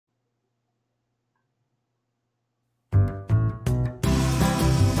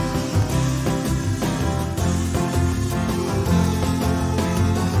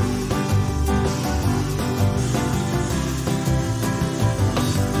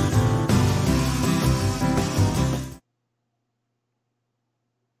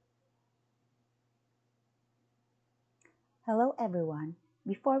Hello everyone.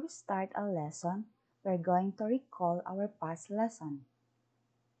 Before we start our lesson, we're going to recall our past lesson.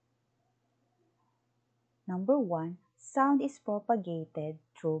 Number 1. Sound is propagated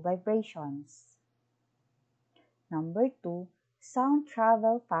through vibrations. Number 2. Sound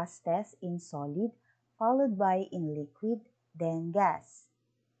travels fastest in solid, followed by in liquid, then gas.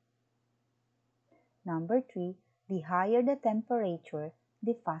 Number 3. The higher the temperature,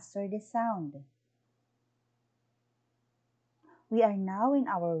 the faster the sound. We are now in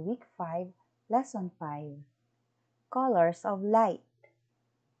our week 5, lesson 5. Colors of light.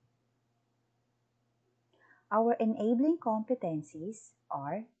 Our enabling competencies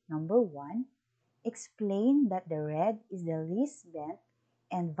are: number 1, explain that the red is the least bent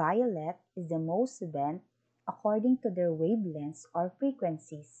and violet is the most bent according to their wavelengths or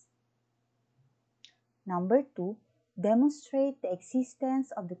frequencies. Number 2, demonstrate the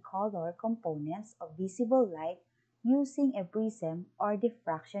existence of the color components of visible light using a prism or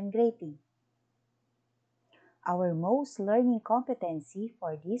diffraction grating. Our most learning competency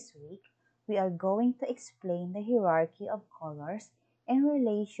for this week, we are going to explain the hierarchy of colors in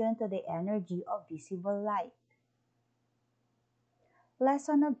relation to the energy of visible light.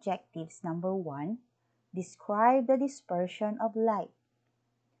 Lesson objectives: number 1, describe the dispersion of light.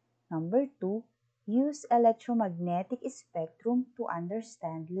 Number 2, use electromagnetic spectrum to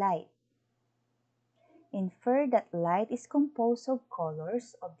understand light. Infer that light is composed of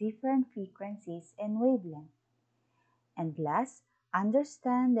colors of different frequencies and wavelengths. And last,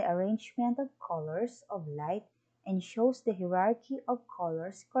 understand the arrangement of colors of light and shows the hierarchy of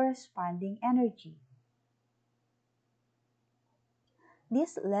colors corresponding energy.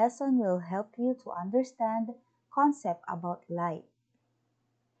 This lesson will help you to understand the concept about light.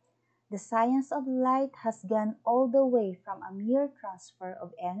 The science of light has gone all the way from a mere transfer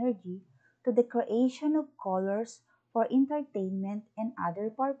of energy to the creation of colors for entertainment and other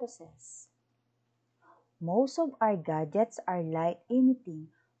purposes. Most of our gadgets are light emitting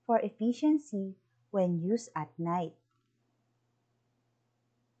for efficiency when used at night.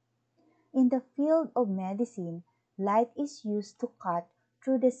 In the field of medicine, light is used to cut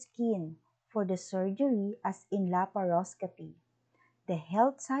through the skin for the surgery, as in laparoscopy. The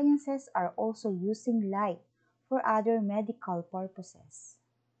health sciences are also using light for other medical purposes.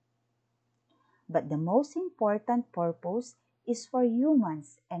 But the most important purpose is for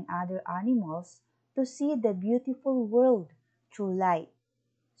humans and other animals to see the beautiful world through light.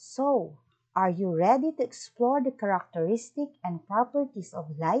 So, are you ready to explore the characteristics and properties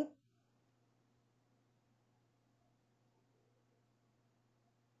of light?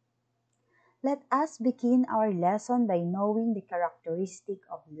 Let us begin our lesson by knowing the characteristic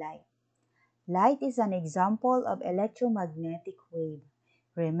of light. Light is an example of electromagnetic wave.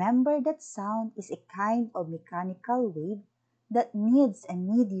 Remember that sound is a kind of mechanical wave that needs a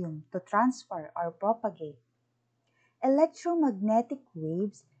medium to transfer or propagate. Electromagnetic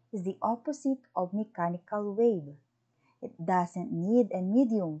waves is the opposite of mechanical wave. It doesn't need a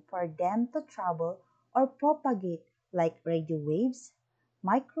medium for them to travel or propagate like radio waves,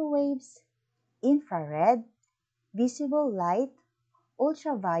 microwaves, infrared, visible light,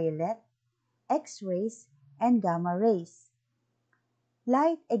 ultraviolet, X-rays, and gamma rays.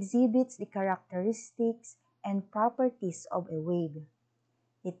 Light exhibits the characteristics and properties of a wave.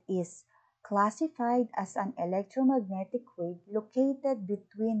 It is classified as an electromagnetic wave located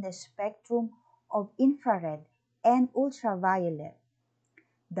between the spectrum of infrared and ultraviolet.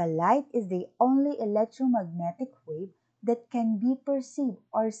 The light is the only electromagnetic wave that can be perceived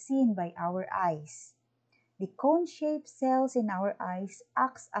or seen by our eyes. The cone-shaped cells in our eyes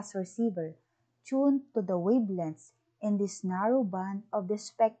act as receiver, tuned to the wavelengths in this narrow band of the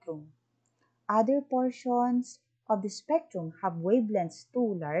spectrum. Other portions of the spectrum have wavelengths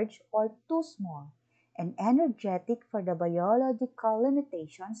too large or too small and energetic for the biological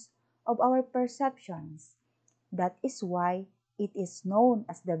limitations of our perceptions. That is why it is known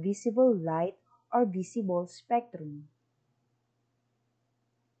as the visible light or visible spectrum.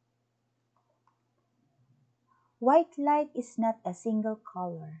 White light is not a single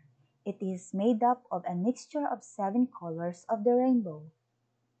color. It is made up of a mixture of 7 colors of the rainbow.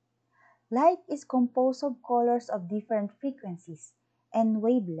 Light is composed of colors of different frequencies and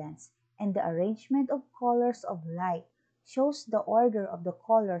wavelengths, and the arrangement of colors of light shows the order of the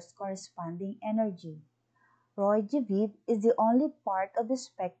colors corresponding energy. Roy G. Viv is the only part of the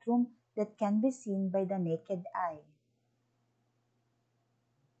spectrum that can be seen by the naked eye.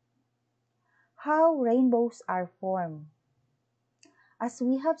 How rainbows are formed. As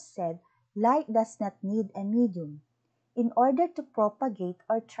we have said, light does not need a medium. In order to propagate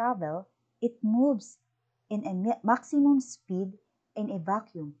or travel, it moves in a maximum speed in a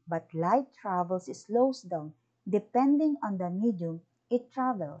vacuum, but light travels slows down depending on the medium it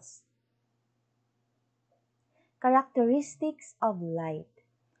travels. Characteristics of light.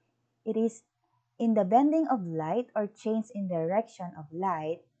 It is in the bending of light or change in direction of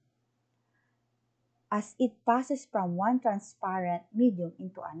light as it passes from one transparent medium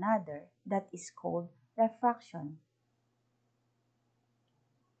into another that is called refraction.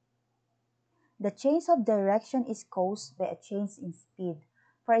 The change of direction is caused by a change in speed.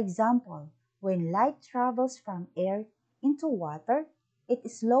 For example, when light travels from air into water, it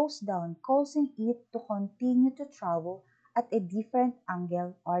slows down, causing it to continue to travel at a different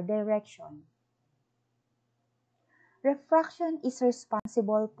angle or direction. Refraction is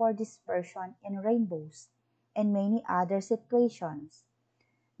responsible for dispersion in rainbows and many other situations.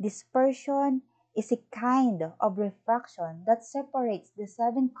 Dispersion is a kind of refraction that separates the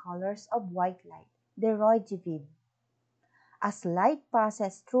seven colors of white light, the roy de vide. As light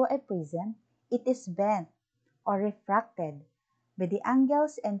passes through a prism, it is bent or refracted by the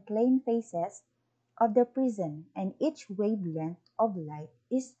angles and plane faces of the prism, and each wavelength of light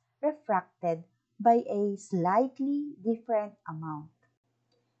is refracted by a slightly different amount.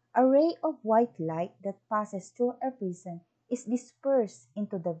 A ray of white light that passes through a prism is dispersed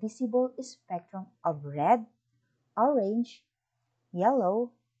into the visible spectrum of red, orange,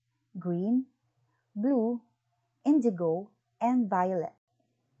 yellow, green, blue, indigo, and violet.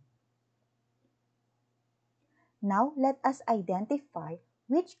 Now let us identify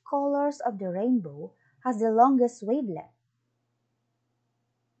which colors of the rainbow has the longest wavelength.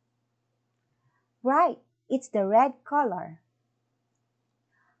 Right, it's the red color.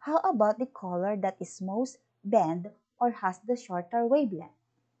 How about the color that is most bent or has the shorter wavelength?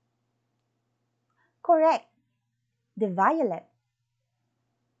 Correct, the violet.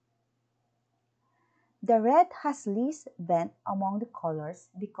 The red has least bent among the colors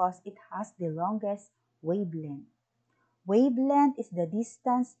because it has the longest wavelength. Wavelength is the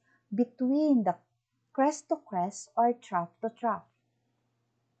distance between the crest to crest or trough to trough.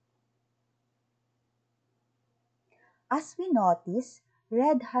 As we notice,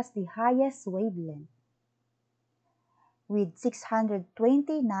 red has the highest wavelength with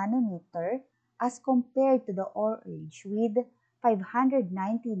 620 nanometer as compared to the orange with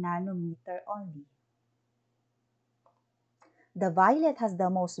 590 nanometer only. The violet has the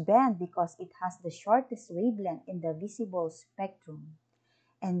most band because it has the shortest wavelength in the visible spectrum.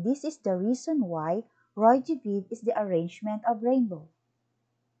 And this is the reason why roy de vide is the arrangement of rainbow.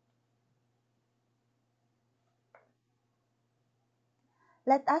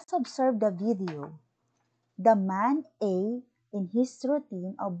 Let us observe the video. The man A in his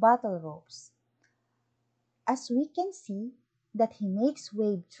routine of battle ropes. As we can see that he makes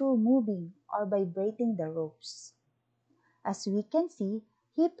wave through moving or vibrating the ropes. As we can see,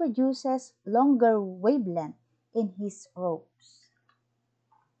 he produces longer wavelength in his ropes.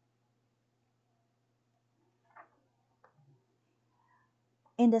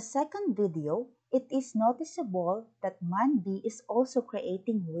 In the second video, it is noticeable that man B is also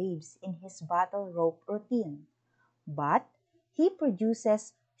creating waves in his battle rope routine, but he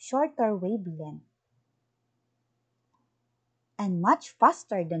produces shorter wavelength and much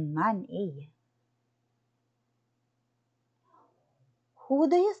faster than man A. Who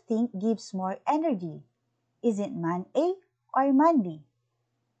do you think gives more energy? Is it man A or man B?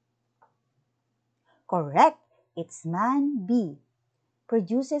 Correct, it's man B.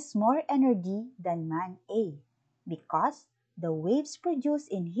 Produces more energy than man A because the waves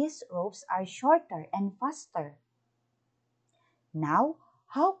produced in his ropes are shorter and faster. Now,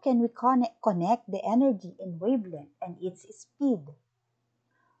 how can we connect the energy in wavelength and its speed?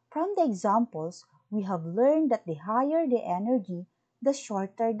 From the examples, we have learned that the higher the energy, the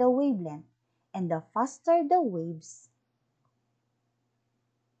shorter the wavelength, and the faster the waves.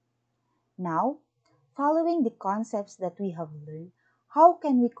 Now, following the concepts that we have learned, how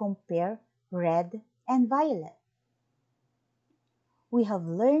can we compare red and violet? We have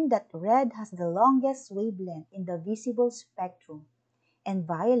learned that red has the longest wavelength in the visible spectrum, and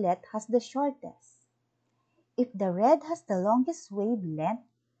violet has the shortest. If the red has the longest wavelength,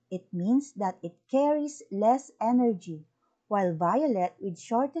 it means that it carries less energy, while violet with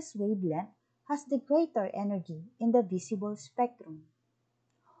shortest wavelength has the greater energy in the visible spectrum.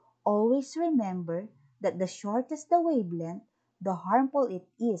 Always remember that the shortest the wavelength, the harmful it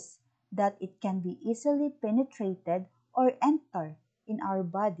is, that it can be easily penetrated or enter in our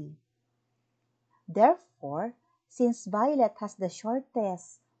body. Therefore, since violet has the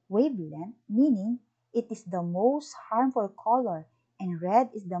shortest wavelength, meaning it is the most harmful color and red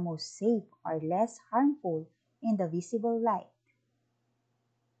is the most safe or less harmful in the visible light.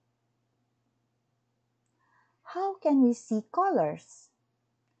 How can we see colors?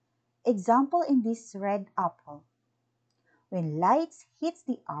 Example in this red apple. When light hits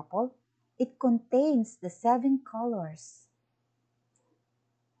the apple, it contains the 7 colors.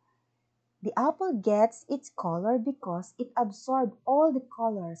 The apple gets its color because it absorbed all the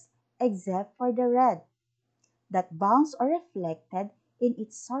colors except for the red that bounced or reflected in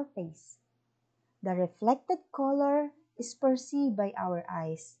its surface. The reflected color is perceived by our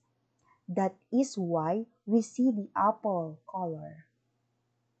eyes. That is why we see the apple color.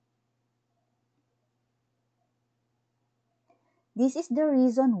 This is the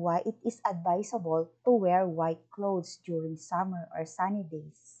reason why it is advisable to wear white clothes during summer or sunny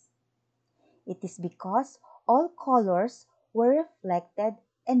days. It is because all colors were reflected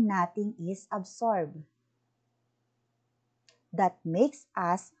and nothing is absorbed. That makes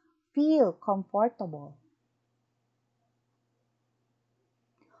us feel comfortable.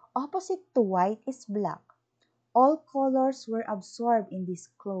 Opposite to white is black. All colors were absorbed in these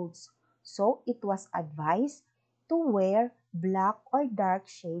clothes, so it was advised to wear black or dark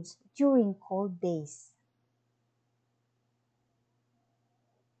shades during cold days.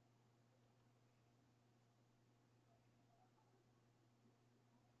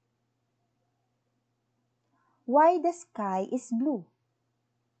 Why the sky is blue?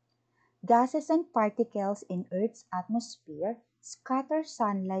 Gases and particles in Earth's atmosphere scatter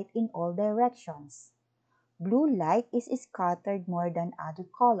sunlight in all directions. Blue light is scattered more than other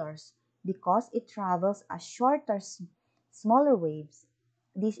colors because it travels at shorter, smaller waves.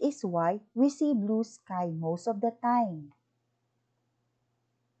 This is why we see blue sky most of the time.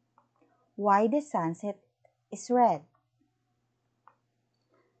 Why the sunset is red?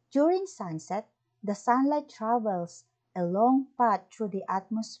 During sunset, the sunlight travels a long path through the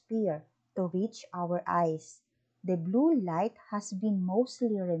atmosphere to reach our eyes. The blue light has been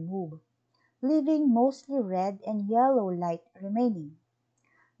mostly removed, leaving mostly red and yellow light remaining.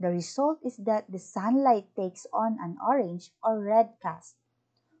 The result is that the sunlight takes on an orange or red cast,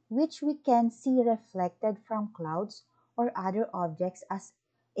 which we can see reflected from clouds or other objects as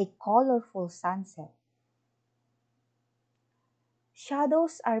a colorful sunset.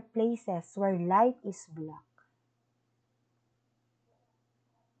 Shadows are places where light is black.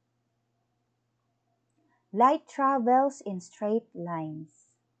 Light travels in straight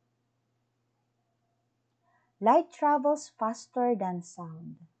lines. Light travels faster than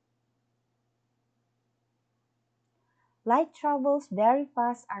sound. Light travels very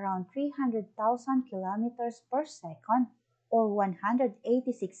fast, around 300,000 kilometers per second or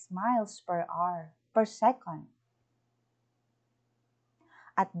 186 miles per hour per second.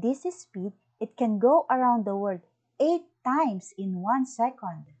 At this speed, it can go around the world 8 times in 1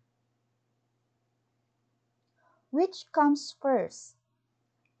 second. Which comes first,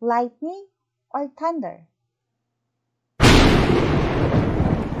 lightning or thunder?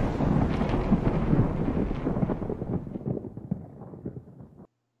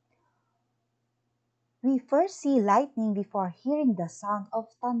 We first see lightning before hearing the sound of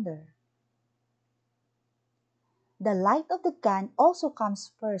thunder. The light of the gun also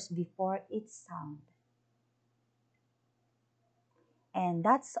comes first before its sound. And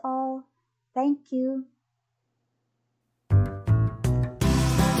that's all. Thank you.